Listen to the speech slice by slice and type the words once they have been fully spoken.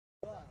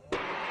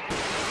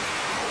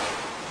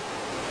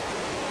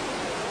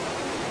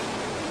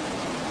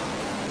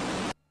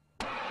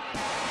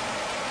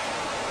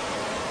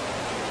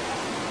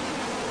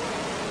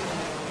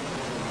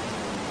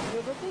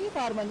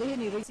فرمانده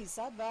نیروی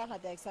 300 و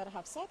حداکثر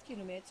 700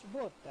 کیلومتر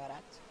بعد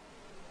دارد.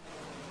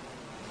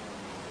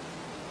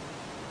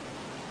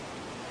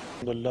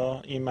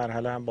 الحمدلله این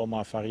مرحله هم با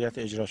موفقیت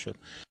اجرا شد.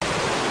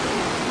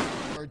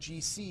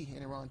 RGC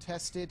in Iran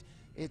tested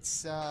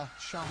its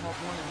Shahab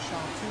 1 and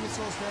Shahab 2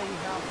 missiles. There we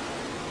have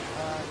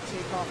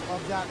takeoff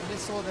of that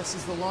missile. This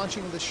is the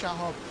launching of the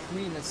Shahab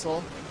 3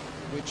 missile,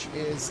 which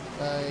is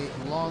a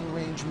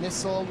long-range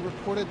missile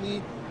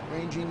reportedly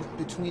ranging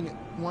between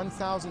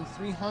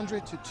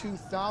 1,300 to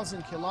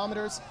 2,000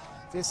 kilometers.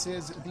 This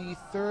is the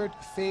third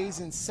phase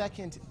and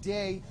second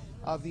day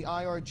of the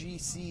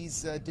IRGC's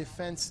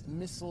defense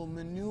missile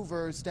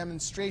maneuvers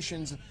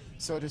demonstrations,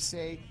 so to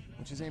say,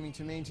 which is aiming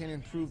to maintain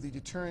and improve the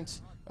deterrent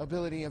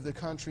ability of the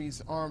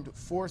country's armed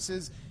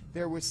forces.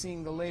 There we're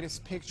seeing the latest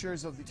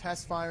pictures of the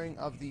test firing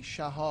of the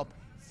Shahab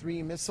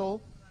 3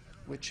 missile,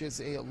 which is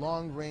a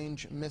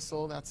long-range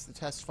missile. That's the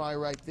test fire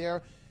right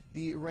there.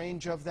 The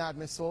range of that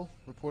missile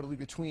reportedly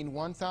between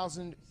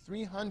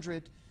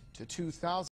 1,300 to 2,000.